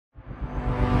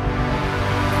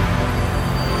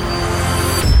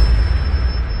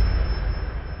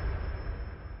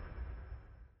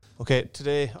Okay,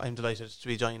 today I'm delighted to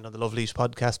be joined on the LoveLaois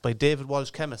Podcast by David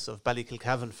Walsh-Kemmis of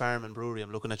Ballykilcavan Farm and Brewery.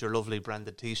 I'm looking at your lovely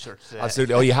branded T-shirt.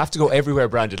 Absolutely. Oh, you have to go everywhere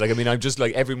branded. Like, I mean, I'm just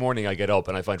like every morning I get up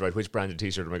and I find, right, which branded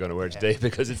T-shirt am I going to wear today?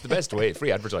 Because it's the best way.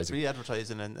 Free advertising. Free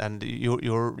advertising, and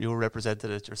you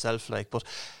represented it yourself. Like, but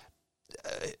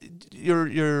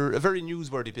you're a very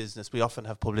newsworthy business. We often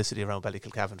have publicity around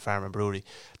Ballykilcavan Farm and Brewery.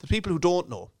 The people who don't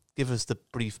know, give us the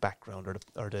brief background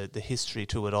or the history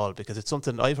to it all, because it's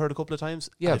something I've heard a couple of times.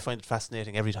 Yeah, and I find it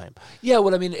fascinating every time. Yeah,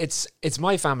 well, I mean, it's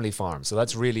my family farm, so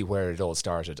that's really where it all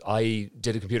started. I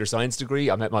did a computer science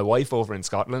degree. I met my wife over in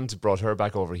Scotland, brought her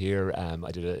back over here.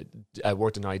 I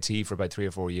worked in IT for about 3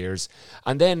 or 4 years,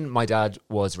 and then my dad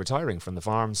was retiring from the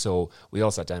farm, so we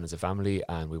all sat down as a family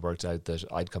and we worked out that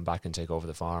I'd come back and take over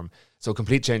the farm. So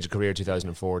complete change of career,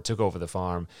 2004, took over the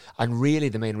farm. And really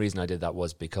the main reason I did that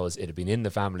was because it had been in the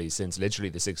family since literally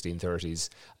the 1630s.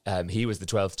 He was the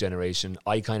 12th generation.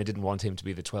 I kind of didn't want him to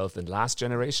be the 12th and last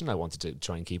generation. I wanted to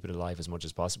try and keep it alive as much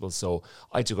as possible. So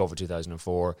I took over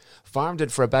 2004, farmed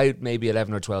it for about maybe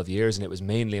 11 or 12 years. And it was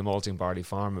mainly a malting barley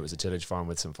farm. It was a tillage farm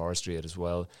with some forestry as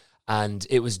well. And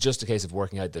it was just a case of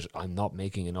working out that I'm not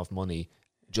making enough money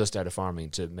just out of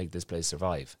farming to make this place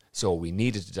survive. So we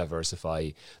needed to diversify.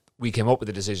 We came up with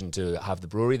the decision to have the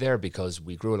brewery there because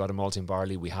we grew a lot of malting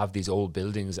barley. We have these old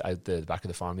buildings out the back of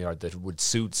the farmyard that would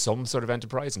suit some sort of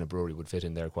enterprise, and a brewery would fit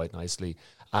in there quite nicely.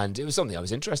 And it was something I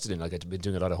was interested in. Like, I'd been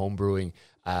doing a lot of home brewing,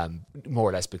 more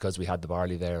or less because we had the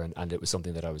barley there, and it was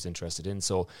something that I was interested in.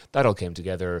 So that all came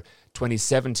together.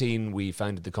 2017, we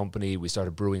founded the company. We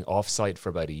started brewing off-site for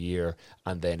about a year.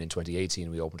 And then in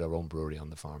 2018, we opened our own brewery on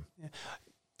the farm. Yeah.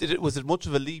 Was it much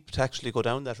of a leap to actually go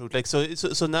down that route? Like, so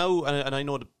now, and I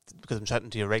know that because I'm chatting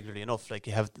to you regularly enough, like,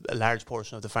 you have a large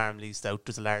portion of the farm leased out.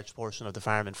 There's a large portion of the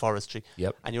farm in forestry.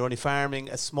 Yep. And you're only farming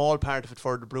a small part of it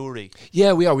for the brewery.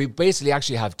 Yeah, we are. We basically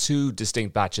actually have 2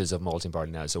 distinct batches of malting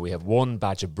barley now. So we have one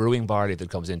batch of brewing barley that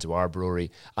comes into our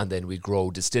brewery, and then we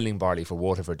grow distilling barley for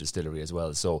Waterford Distillery as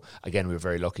well. So again, we were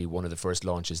very lucky. One of the first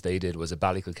launches they did was a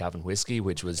Ballykilcavan whiskey,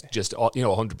 which was just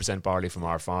 100% barley from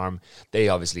our farm. They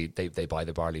obviously they buy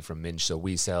the barley from Minch, so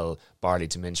we sell barley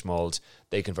to Minch malt.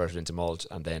 They convert it into malt,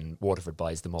 and then Waterford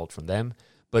buys the malt from them.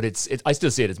 But I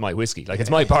still see it as my whiskey. Like, it's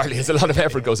my barley. It's a lot of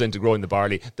effort goes into growing the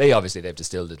barley. They've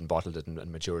distilled it and bottled it and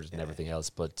matured it and everything else.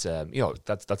 But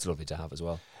that's lovely to have as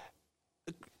well.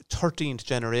 13th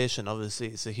generation, obviously,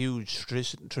 it's a huge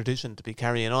tradition to be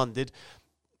carrying on.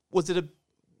 Was it a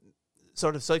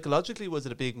sort of psychologically, was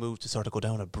it a big move to sort of go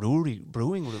down a brewing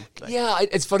route? Like? Yeah,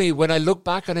 it's funny. When I look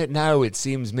back on it now, it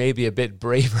seems maybe a bit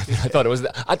braver than I thought it was.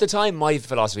 At the time, my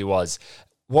philosophy was,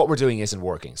 what we're doing isn't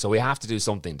working, so we have to do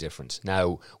something different.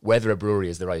 Now, whether a brewery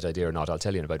is the right idea or not, I'll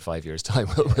tell you in about 5 years' time.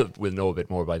 We'll know a bit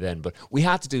more by then. But we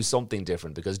had to do something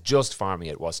different because just farming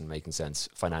it wasn't making sense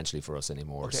financially for us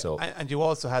anymore. Okay. So, and you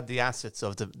also had the assets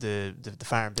of the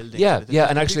farm building. Yeah,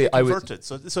 and actually I would.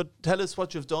 So tell us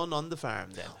what you've done on the farm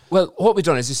then. Well, what we've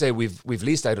done, as you say, we've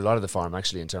leased out a lot of the farm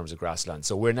actually in terms of grassland.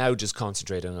 So we're now just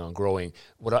concentrating on growing.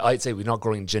 What I'd say, we're not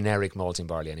growing generic malting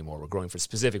barley anymore. We're growing for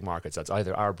specific markets. That's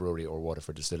either our brewery or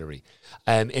Waterford Distillery.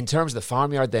 In terms of the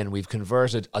farmyard then, we've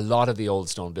converted a lot of the old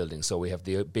stone buildings. So we have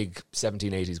the big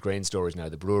 1780s grain storage now,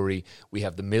 the brewery. We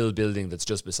have the mill building that's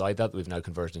just beside that we've now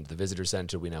converted into the visitor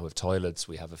centre. We now have toilets.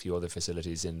 We have a few other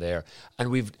facilities in there.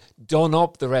 And we've done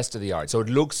up the rest of the yard. So it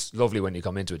looks lovely when you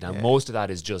come into it. Now, most of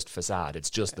that is just facade. It's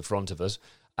just the front of it.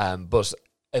 But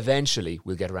eventually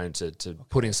we'll get around to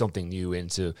putting something new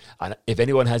into, and if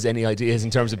anyone has any ideas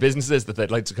in terms of businesses that they'd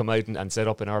like to come out and set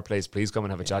up in our place, please come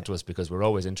and have a chat to us, because we're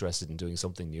always interested in doing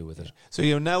something new with it. So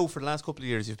now for the last couple of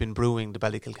years you've been brewing the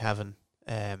Ballykilcavan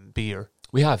beer.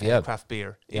 We have, craft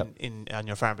beer on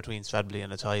your farm between Stradbally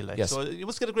and Athy. Like. Yes. So you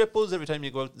must get a great buzz every time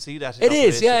you go out and see that. It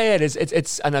is, yeah, it is.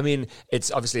 It's and I mean,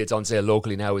 it's obviously it's on sale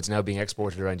locally now. It's now being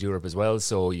exported around Europe as well.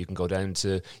 So you can go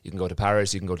to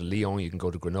Paris, you can go to Lyon, you can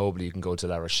go to Grenoble, you can go to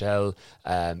La Rochelle,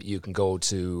 you can go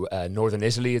to northern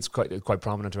Italy. It's quite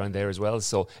prominent around there as well.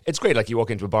 So it's great. Like, you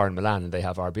walk into a bar in Milan and they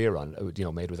have our beer on,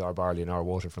 made with our barley and our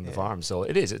water from the farm. So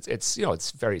it is.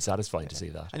 It's very satisfying to see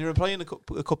that. And you're employing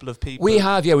a couple of people. We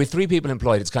have 3 people employed.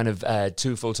 It's kind of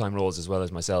 2 full-time roles as well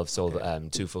as myself, so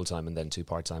 2 full-time and then 2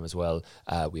 part-time as well.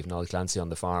 We have Noel Clancy on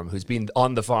the farm, who's been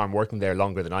on the farm working there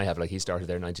longer than I have. Like, he started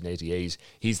there in 1988.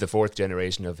 He's the 4th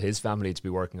generation of his family to be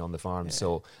working on the farm.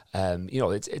 So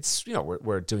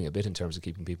we're doing a bit in terms of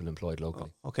keeping people employed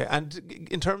locally. Okay, and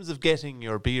in terms of getting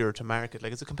your beer to market,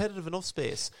 like, it's a competitive enough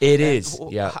space. It is.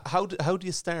 How do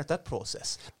you start that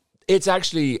process? It's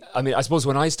actually, I mean, I suppose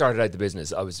when I started out the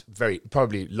business, I was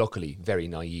luckily very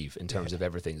naive in terms of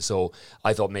everything. So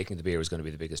I thought making the beer was going to be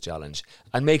the biggest challenge.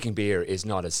 And making beer is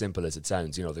not as simple as it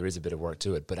sounds. You know, there is a bit of work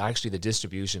to it, but actually the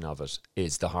distribution of it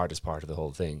is the hardest part of the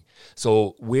whole thing.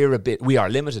 So we are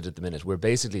limited at the minute. We're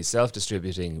basically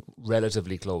self-distributing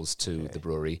relatively close to the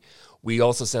brewery. We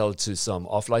also sell to some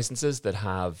off licenses that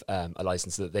have a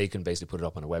license that they can basically put it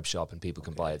up on a web shop and people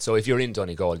can buy it. So if you're in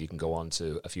Donegal, you can go on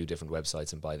to a few different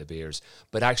websites and buy the beers.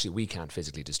 But actually, we can't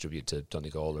physically distribute to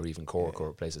Donegal or even Cork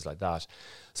or places like that.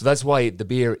 So that's why the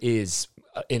beer is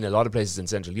in a lot of places in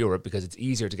Central Europe, because it's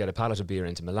easier to get a pallet of beer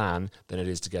into Milan than it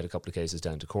is to get a couple of cases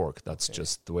down to Cork. That's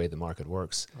just the way the market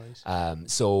works. Right.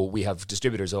 So we have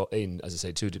distributors in, as I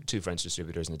say, two French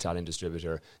distributors, an Italian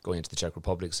distributor, going into the Czech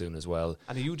Republic soon as well.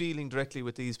 And are you dealing directly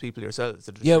with these people yourselves?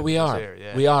 Yeah, we are.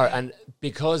 We are. And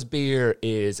because beer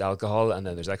is alcohol and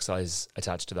then there's excise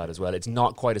attached to that as well, it's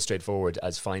not quite as straightforward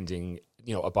as finding,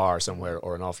 you know, a bar somewhere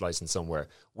or an off license somewhere.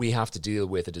 We have to deal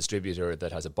with a distributor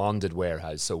that has a bonded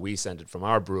warehouse. So we send it from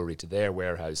our brewery to their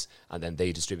warehouse, and then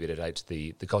they distribute it out to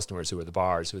the customers who are the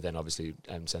bars, who then obviously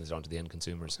sends it on to the end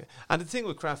consumers. Okay. And the thing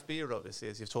with craft beer, obviously,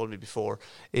 as you've told me before,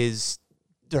 is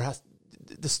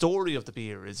the story of the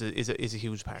beer is a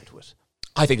huge part to it.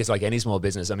 I think it's like any small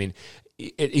business. I mean,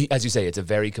 as you say, it's a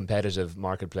very competitive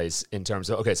marketplace in terms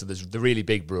of, okay, so there's the really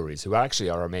big breweries who actually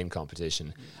are our main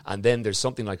competition. And then there's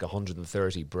something like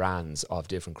 130 brands of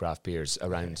different craft beers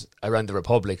around the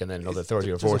Republic, and then another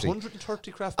 30 or 40.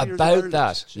 130 craft beers about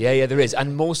that. Yeah, there is.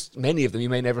 And many of them you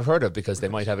may never heard of, because they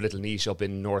might have a little niche up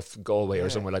in North Galway or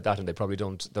somewhere like that, and they probably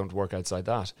don't work outside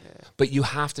that. Yeah. But you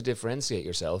have to differentiate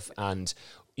yourself, and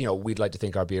you know, we'd like to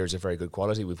think our beers are very good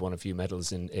quality. We've won a few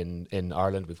medals in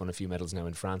Ireland. We've won a few medals now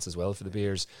in France as well for the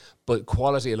beers. But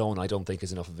quality alone, I don't think,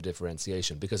 is enough of a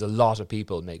differentiation, because a lot of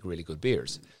people make really good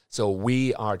beers. So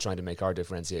we are trying to make our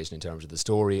differentiation in terms of the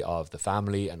story of the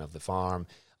family and of the farm.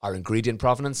 Our ingredient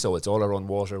provenance, so it's all our own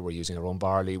water. We're using our own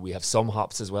barley. We have some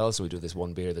hops as well, so we do this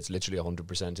one beer that's literally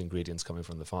 100% ingredients coming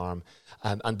from the farm.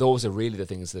 And those are really the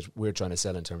things that we're trying to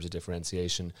sell in terms of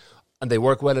differentiation. And they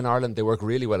work well in Ireland. They work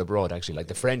really well abroad, actually. Like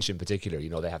the French in particular, you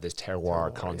know, they have this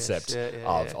terroir concept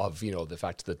of, you know, the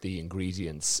fact that the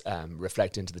ingredients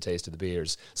reflect into the taste of the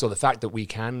beers. So the fact that we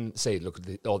can say, look,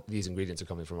 all these ingredients are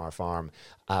coming from our farm,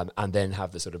 and then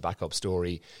have the sort of backup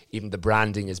story. Even the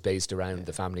branding is based around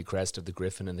the family crest of the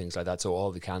griffin and things like that. So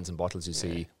all the cans and bottles you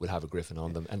see will have a griffin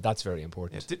on them, and that's very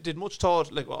important. Yeah. Did much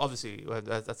thought, like, well, obviously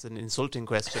that's an insulting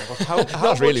question, but how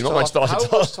not really, not much thought. How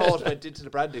much thought went into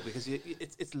the branding? Because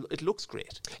it looks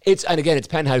great. It's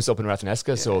Penthouse up in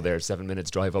Rathneska, so they're 7 minutes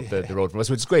drive up the road from us,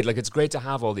 which is great. Like, it's great to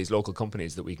have all these local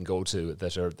companies that we can go to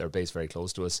that they're based very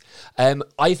close to us.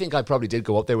 I think I probably did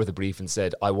go up there with a brief and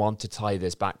said, I want to tie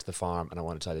this back to the farm, and I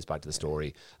want to tie this back to the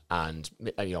story. And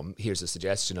you know, here's a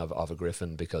suggestion of a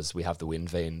griffin, because we have the wind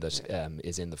vane that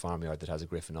is in the farmyard that has a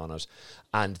griffin on it.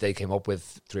 And they came up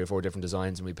with 3 or 4 different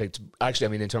designs, and we picked, actually, I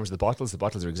mean, in terms of the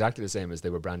bottles are exactly the same as they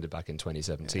were branded back in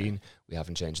 2017. We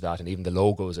haven't changed that, and even the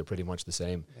logos are pretty much the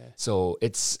same. So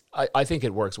it's, I think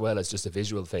it works well as just a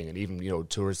visual thing, and even, you know,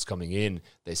 tourists coming in,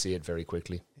 they see it very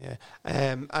quickly.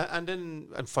 And then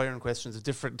I'm firing questions of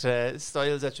different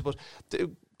styles at you, but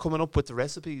coming up with the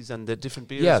recipes and the different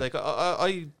beers, like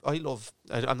I love,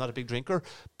 I'm not a big drinker,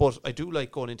 but I do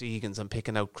like going into Egan's and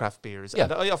picking out craft beers,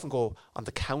 and I often go on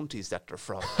the counties that they're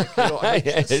from, like,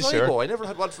 you know, Sligo, I never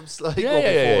had one from Sligo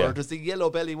before. There's the Yellow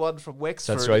Belly one from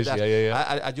Wexford. That's right.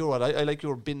 And your one, I like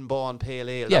your Bin Bawn Pale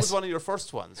Ale. That was one of your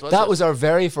first ones, wasn't it? Was our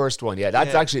very first one.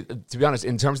 That's actually, to be honest,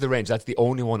 in terms of the range, that's the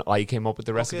only one I came up with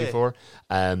the recipe for.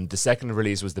 The second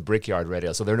release was the Brickyard Red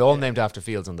Ale, so they're all named after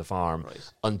fields on the farm,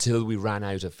 until we ran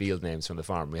out of field names from the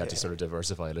farm. We had to sort of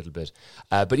diversify a little bit.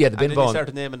 But the Bin Bawn,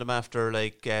 started naming them after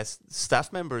like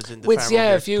staff members in the farm.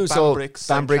 A few.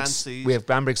 Banbricks, we have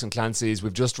Banbricks and Clancy's.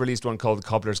 We've just released one called the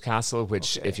Cobbler's Castle,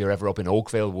 which if you're ever up in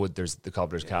Oakvale Wood, there's the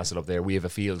Cobbler's Castle up there. We have a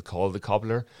field called the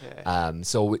Cobbler.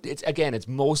 So it's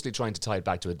mostly trying to tie it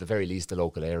back to, at the very least, the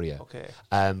local area.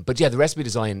 But the recipe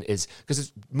design is,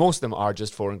 because most of them are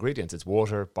just 4 ingredients. It's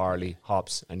water, barley,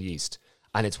 hops, and yeast.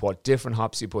 And it's what different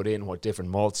hops you put in, what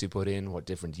different malts you put in, what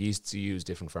different yeasts you use,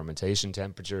 different fermentation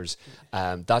temperatures.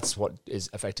 That's what is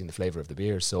affecting the flavour of the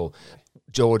beer. So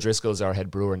Joe O'Driscoll's our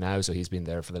head brewer now, so he's been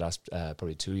there for the last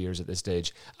probably 2 years at this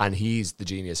stage. And he's the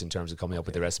genius in terms of coming up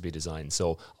with the recipe design.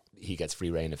 So he gets free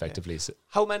reign effectively. So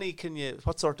how many can you,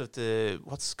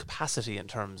 what's capacity in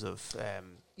terms of...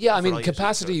 Yeah, I mean,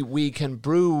 capacity, we can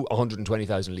brew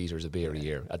 120,000 litres of beer a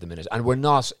year at the minute, and we're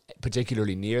not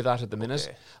particularly near that at the minute.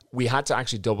 Okay. We had to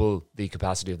actually double the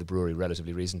capacity of the brewery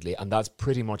relatively recently, and that's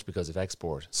pretty much because of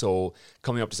export. So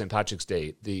coming up to St. Patrick's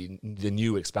Day, the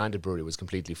new expanded brewery was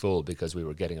completely full because we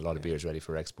were getting a lot of beers ready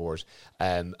for export.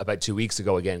 About 2 weeks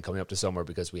ago, again, coming up to summer,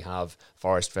 because we have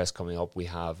Forest Fest coming up, we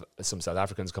have some South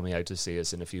Africans coming out to see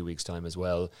us in a few weeks' time as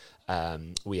well.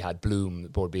 We had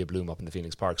Board Beer Bloom up in the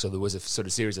Phoenix Park, so there was a sort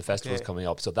of series of festivals coming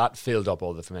up, so that filled up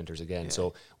all the fermenters again.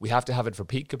 So we have to have it for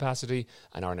peak capacity,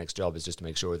 and our next job is just to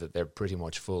make sure that they're pretty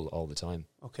much full all the time.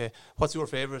 Okay, what's your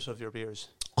favourite of your beers?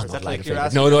 I'm not like a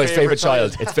favourite. No, it's favourite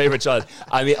child. It's favourite child.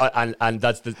 I mean, and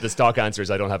that's the stock answer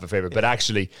is I don't have a favourite, but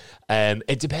actually,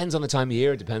 it depends on the time of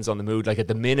year. It depends on the mood. Like at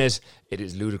the minute, it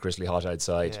is ludicrously hot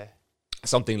outside. Yeah.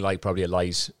 Something like probably a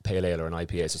light pale ale or an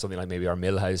IPA, so something like maybe our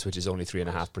Millhouse, which is only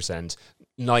 3.5%.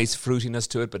 Nice fruitiness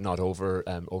to it, but not over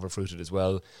fruited as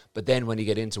well. But then when you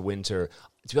get into winter,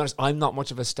 to be honest, I'm not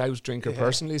much of a stout drinker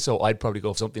personally, so I'd probably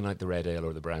go for something like the red ale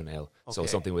or the brown ale. Okay. So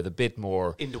something with a bit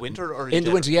more in the winter or in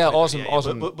the winter, yeah,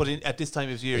 autumn. But at this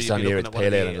time of year, it's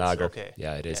pale ale and lager. Okay.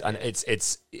 Yeah, it is, and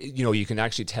it's you know, you can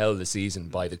actually tell the season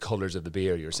by the colours of the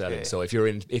beer you're selling. Okay. So if you're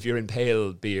in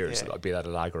pale beers, be that a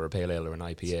lager or a pale ale or an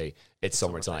IPA, it's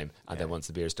summertime, and then once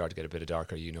the beers start to get a bit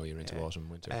darker, you know you're into autumn,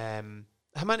 winter.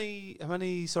 How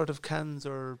many sort of cans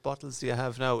or bottles do you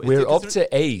have now? We're up to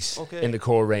 8 in the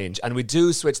core range, and we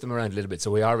do switch them around a little bit. So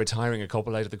we are retiring a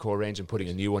couple out of the core range and putting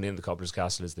a new one in. The Cobbler's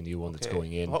Castle is the new one that's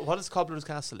going in. What is Cobbler's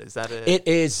Castle? Is that It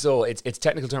is. So its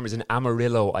technical term is an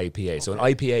Amarillo IPA. Okay. So an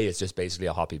IPA is just basically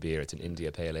a hoppy beer. It's an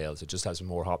India Pale Ale, so it just has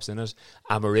more hops in it.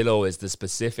 Amarillo is the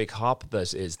specific hop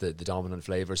that is the dominant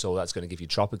flavour. So that's going to give you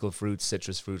tropical fruits,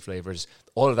 citrus fruit flavours.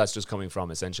 All of that's just coming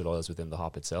from essential oils within the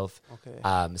hop itself.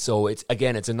 Okay. So it's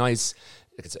a nice.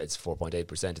 It's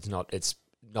 4.8%. It's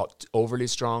not overly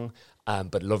strong,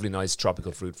 but lovely, nice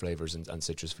tropical fruit flavours and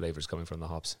citrus flavours coming from the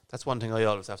hops. That's one thing I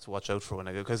always have to watch out for when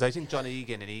I go, because I think John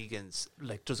Egan and Egan's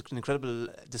does an incredible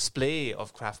display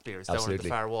of craft beers down at the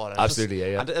far wall. And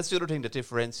and that's the other thing that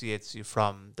differentiates you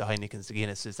from the Heinekens, the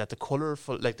Guinness, is that the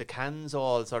colourful, like the cans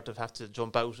all sort of have to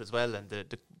jump out as well, and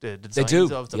the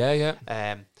designs of them.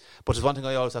 Yeah. But there's one thing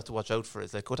I always have to watch out for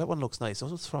is like, that one looks nice.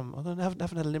 Oh, it's from, I haven't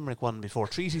had a Limerick one before.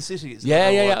 Treaty City is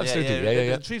absolutely.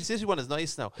 The Treaty City one is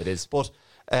nice now. It is. But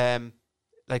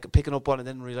like picking up one and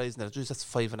then realising that that's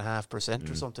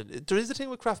 5.5% or something. There is a thing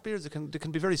with craft beers that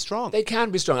can be very strong. They can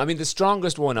be strong. I mean, the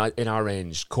strongest one in our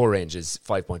range, core range, is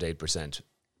 5.8%.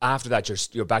 After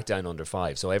that, you're back down under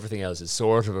 5. So everything else is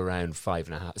sort of around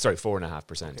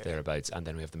 4.5% thereabouts. And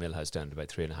then we have the Millhouse down to about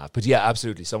 3.5. But yeah,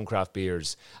 absolutely, some craft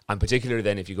beers, and particularly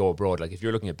then if you go abroad, like if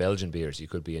you're looking at Belgian beers, you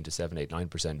could be into 7, 8,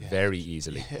 9% very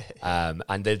easily.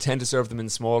 And they tend to serve them in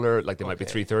smaller, like they might be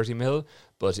 330ml.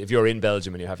 But if you're in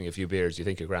Belgium and you're having a few beers, you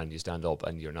think you're grand, you stand up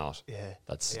and you're not. Yeah,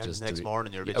 that's just the next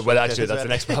morning you're a bit. Well, actually, that's the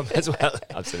next problem as well.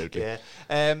 Absolutely.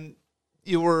 Yeah.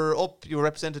 You were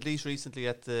represented Laois recently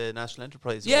at the National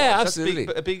Enterprise Awards. Yeah, absolutely.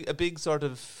 A big sort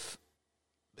of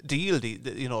deal,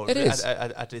 you know, it is.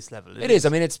 At this level. It is. I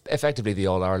mean, it's effectively the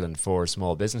All-Ireland for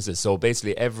small businesses. So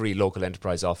basically every local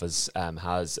enterprise office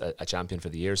has a champion for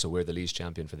the year. So we're the Laois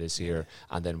champion for this year.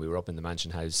 And then we were up in the Mansion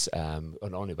House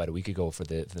only about a week ago for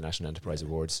the National Enterprise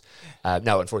Awards.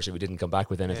 Now, unfortunately, we didn't come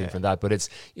back with anything from that. But it's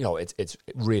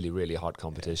really, really hot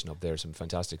competition up there. Some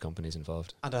fantastic companies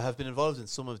involved. And I have been involved in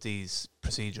some of these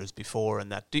procedures before,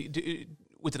 and that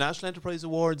with the National Enterprise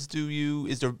Awards,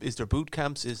 is there boot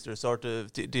camps? Is there sort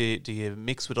of do you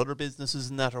mix with other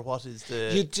businesses and that, or what is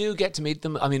the? You do get to meet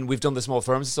them. I mean, we've done the Small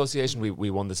Firms Association.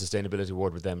 We won the Sustainability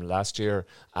Award with them last year,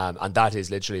 and that is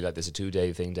literally like there's a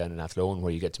 2-day thing down in Athlone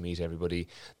where you get to meet everybody.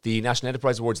 The National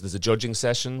Enterprise Awards, there's a judging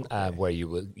session where you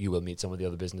will meet some of the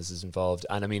other businesses involved,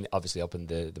 and I mean, obviously up in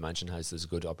the Mansion House, there's a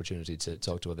good opportunity to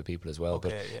talk to other people as well.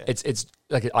 But it's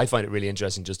like I find it really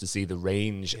interesting just to see the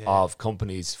range of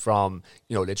companies from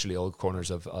literally all corners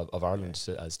of Ireland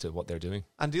as to what they're doing.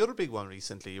 And the other big one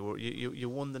recently, you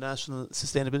won the National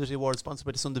Sustainability Award sponsored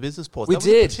by the Sunday Business Post. We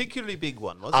did. Was a particularly big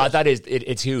one, wasn't it? That is,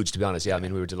 it's huge, to be honest. Yeah, I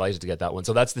mean, we were delighted to get that one.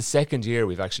 So that's the second year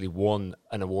we've actually won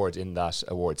an award in that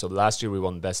award. So last year we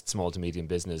won Best Small to Medium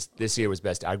Business. This year was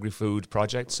Best Agri-Food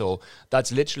Project. So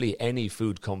that's literally any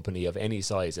food company of any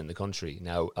size in the country.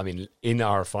 Now, I mean, in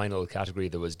our final category,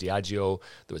 there was Diageo,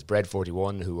 there was Bread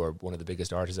 41, who are one of the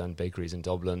biggest artisan bakeries in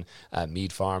Dublin,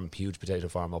 Mead Farm, huge potato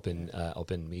farm up in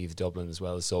Meath, Dublin as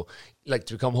well. So, like,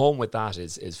 to come home with that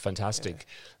is fantastic.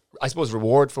 I suppose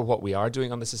reward for what we are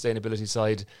doing on the sustainability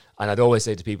side. And I'd always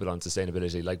say to people on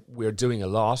sustainability, like, we're doing a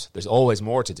lot. There's always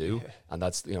more to do, and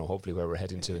that's hopefully where we're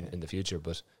heading to in the future.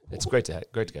 But it's great to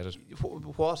get it.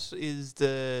 What is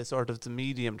the sort of the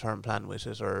medium term plan with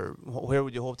it, or where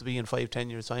would you hope to be in 5-10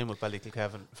 years time with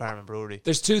Ballykilcavan Farm and Brewery?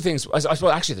 There's two things. I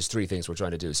suppose actually there's three things we're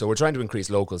trying to do. So we're trying to increase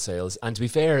local sales, and to be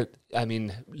fair, I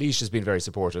mean, Laois has been very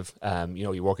supportive.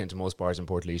 You walk into most bars in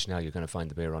Port Laois now, you're going to find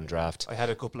the beer on draft. I had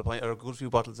a good few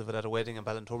bottles of it at a wedding in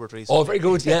Ballinturbert recently. Oh, very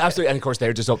good. Yeah, absolutely. And of course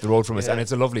they're just up the road from us, and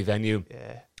it's a lovely venue.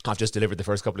 Yeah. I've just delivered the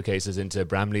first couple of cases into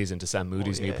Bramley's, into Sam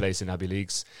Moody's new place in Abbey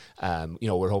Leaks.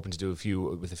 We're hoping to do a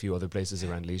few other places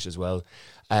around Laois as well.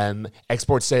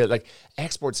 Export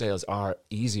sales are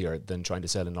easier than trying to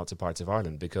sell in lots of parts of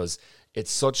Ireland because it's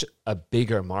such a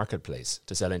bigger marketplace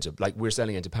to sell into. Like, we're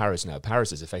selling into Paris now.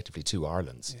 Paris is effectively two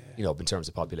Irelands, in terms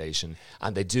of population.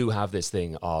 And they do have this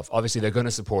thing of, obviously they're going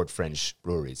to support French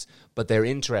breweries, but they're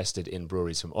interested in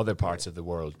breweries from other parts of the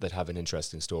world that have an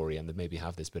interesting story and that maybe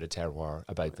have this bit of terroir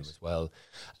about them as well.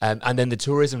 And then the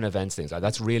tourism and events things,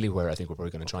 that's really where I think we're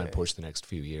going to try and push the next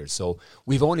few years. So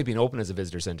we've only been open as a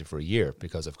visitor centre for a year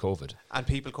because of COVID. And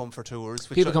people come for tours.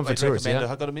 People come for tours,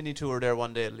 I got a mini tour there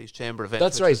one day at Laois Chamber event.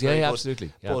 That's right,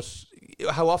 absolutely. Yeah. But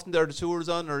how often are the tours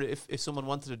on, or if someone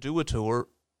wanted to do a tour?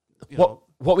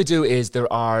 What we do is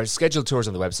there are scheduled tours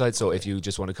on the website. So if you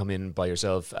just want to come in by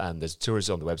yourself, there's tours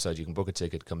on the website. You can book a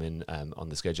ticket, come in on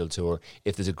the scheduled tour.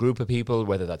 If there's a group of people,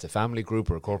 whether that's a family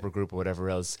group or a corporate group or whatever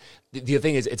else, the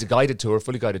thing is it's a guided tour,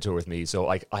 fully guided tour with me. So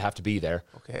I have to be there.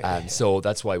 Okay. So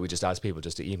that's why we just ask people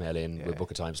just to email in. We'll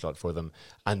book a time slot for them.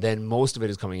 And then most of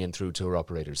it is coming in through tour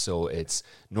operators. So it's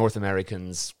North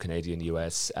Americans, Canadian,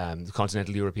 US,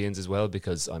 continental Europeans as well,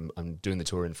 because I'm doing the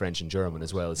tour in French and German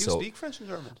as well. Do you speak French and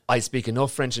German? I speak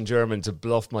enough French and German to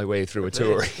bluff my way through a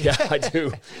tour. Yeah, I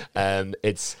do.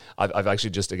 I've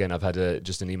actually I've had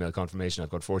just an email confirmation. I've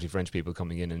got 40 French people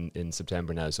coming in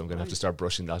September now, so I'm going to have to start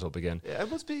brushing that up again. Yeah, it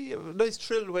must be a nice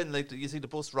thrill when you see the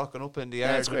bus rocking up in the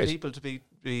yard and people to be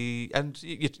and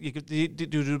you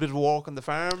do a bit of walk on the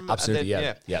farm. Absolutely, and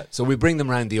then, yeah. So we bring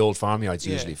them around the old farmyards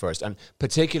usually first, and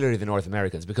particularly the North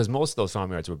Americans, because most of those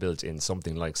farmyards were built in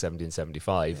something like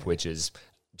 1775, which is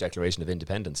Declaration of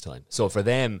Independence time. So for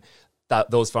them,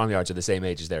 those farmyards are the same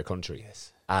age as their country.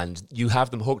 Yes. And you have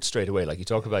them hooked straight away. Like you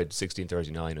talk about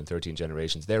 1639 and 13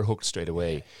 generations, they're hooked straight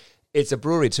away. Yeah. It's a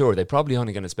brewery tour. They're probably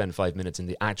only going to spend 5 minutes in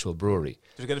the actual brewery.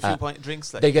 Do they get a few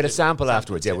drinks? They get a sample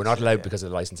afterwards. Yeah, we're not allowed, because of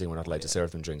the licensing, we're not allowed to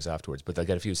serve them drinks afterwards, but they'll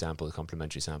get a few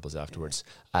complimentary samples afterwards.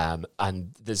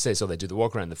 And they say, so they do the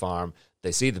walk around the farm,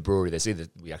 they see the brewery, they see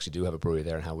that we actually do have a brewery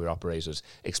there and how we're operated,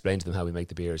 explain to them how we make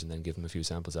the beers, and then give them a few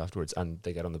samples afterwards, and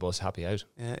they get on the bus happy out.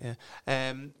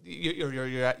 Yeah.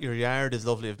 Your yard is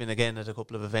lovely. I've been again at a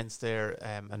couple of events there,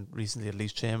 and recently at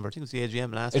Laois Chamber. I think it was the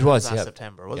AGM last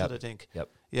September, wasn't it? I think. Yep.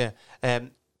 Yeah.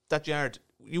 That yard,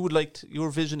 you would like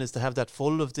your vision is to have that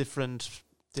full of different.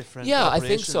 Yeah, I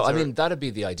think so. I mean, that'd be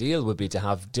the ideal, would be to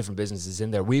have different businesses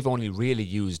in there. We've only really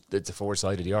used, it's a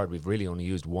 4-sided yard, we've really only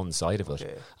used one side of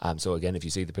it. So again, if you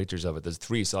see the pictures of it, there's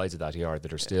 3 sides of that yard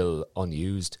that are still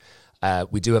unused.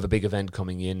 We do have a big event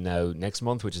coming in now next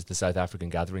month, which is the South African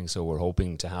Gathering. So we're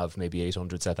hoping to have maybe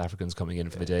 800 South Africans coming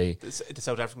in for the day. The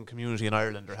South African community in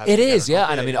Ireland are having it is, yeah.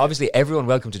 And I mean, obviously, everyone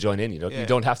welcome to join in. You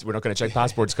don't have to. We're not going to check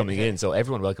passports coming in, so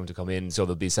everyone welcome to come in. So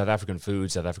there'll be South African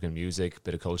food, South African music,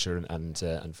 bit of culture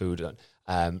and food.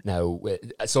 Now,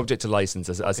 subject to license,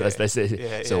 as they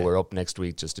say. So we're up next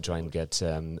week just to try and get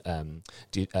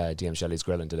DM Shelley's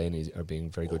Grill and Delaney are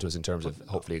being very good to us in terms of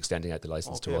hopefully extending out the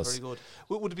license to us. Very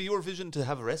good. Would it be your vision to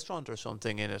have a restaurant or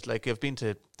something in it? Like, I've been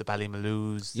to the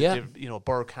Ballymaloos.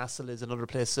 Burgh is another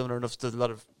place similar enough. There's a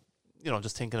lot of,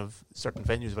 just thinking of certain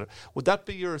venues. But would that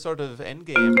be your sort of end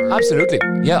game? Absolutely.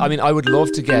 Yeah, I mean, I would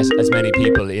love to get as many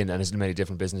people in and as many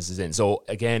different businesses in. So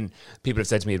again, people have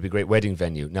said to me it'd be a great wedding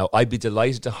venue. Now, I'd be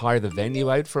delighted to hire the venue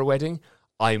out for a wedding.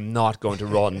 I'm not going to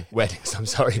run weddings. I'm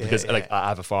sorry, because I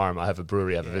have a farm, I have a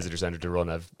brewery, I have a visitor centre to run,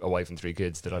 I have a wife and 3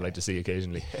 kids that I like to see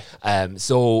occasionally.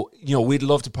 So we'd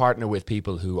love to partner with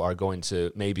people who are going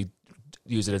to maybe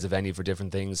use it as a venue for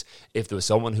different things. If there was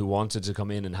someone who wanted to come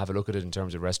in and have a look at it in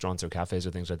terms of restaurants or cafes or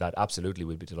things like that, absolutely,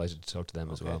 we'd be delighted to talk to them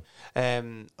as well.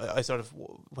 I sort of,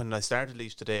 when I started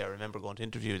Laois Today, I remember going to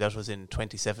interview, that was in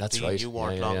 2017. That's right. You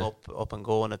weren't up and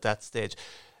going at that stage.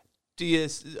 Do you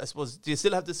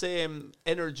still have the same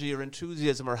energy or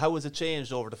enthusiasm, or how has it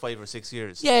changed over the 5 or 6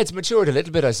 years? Yeah, it's matured a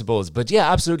little bit, I suppose. But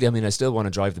yeah, absolutely. I mean, I still want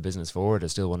to drive the business forward. I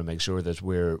still want to make sure that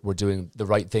we're doing the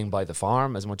right thing by the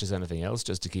farm as much as anything else,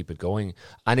 just to keep it going.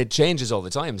 And it changes all the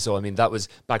time. So, I mean, that was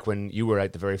back when you were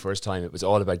out the very first time. It was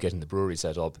all about getting the brewery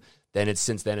set up.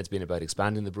 Since then it's been about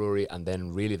expanding the brewery, and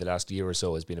then really the last year or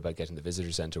so has been about getting the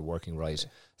visitor centre working right.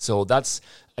 So that's,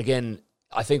 again,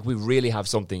 I think we really have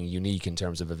something unique in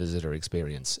terms of a visitor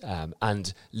experience.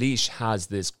 And Laois has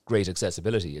this great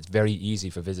accessibility. It's very easy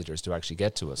for visitors to actually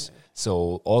get to us. Yeah.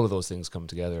 So all of those things come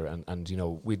together, and you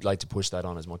know, we'd like to push that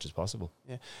on as much as possible.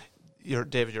 Yeah.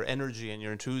 David, your energy and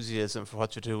your enthusiasm for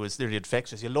what you do is really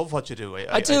infectious. You love what you do.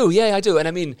 I do. And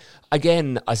I mean,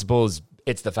 again, I suppose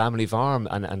it's the family farm,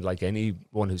 and like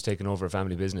anyone who's taken over a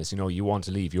family business, you know, you want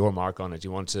to leave your mark on it.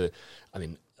 You want to, I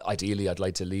mean, ideally, I'd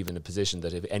like to leave in a position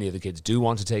that if any of the kids do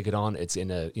want to take it on, it's in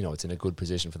a good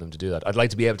position for them to do that. I'd like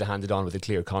to be able to hand it on with a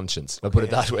clear conscience. I'll put it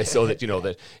that way, so that, you know,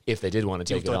 that if they did want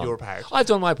to take it on, you've done your part. I've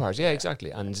done my part. Yeah, exactly.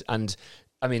 And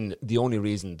I mean, the only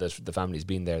reason that the family's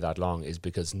been there that long is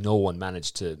because no one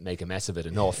managed to make a mess of it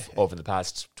enough over the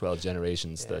past 12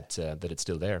 generations that it's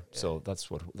still there. So that's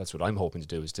what I'm hoping to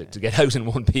do, is to get out in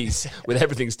one piece with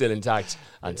everything still intact,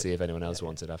 and see if anyone else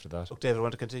wants it after that. Look, David, I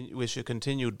want to wish you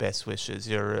continued best wishes.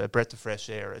 You're a breath of fresh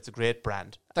air. It's a great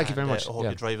brand. Thank you very much. I hope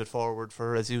you drive it forward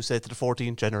for, as you said, to the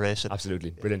 14th generation. Absolutely.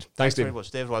 Brilliant. Thanks, Steve. Very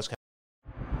much. David Walsh-Kemmis.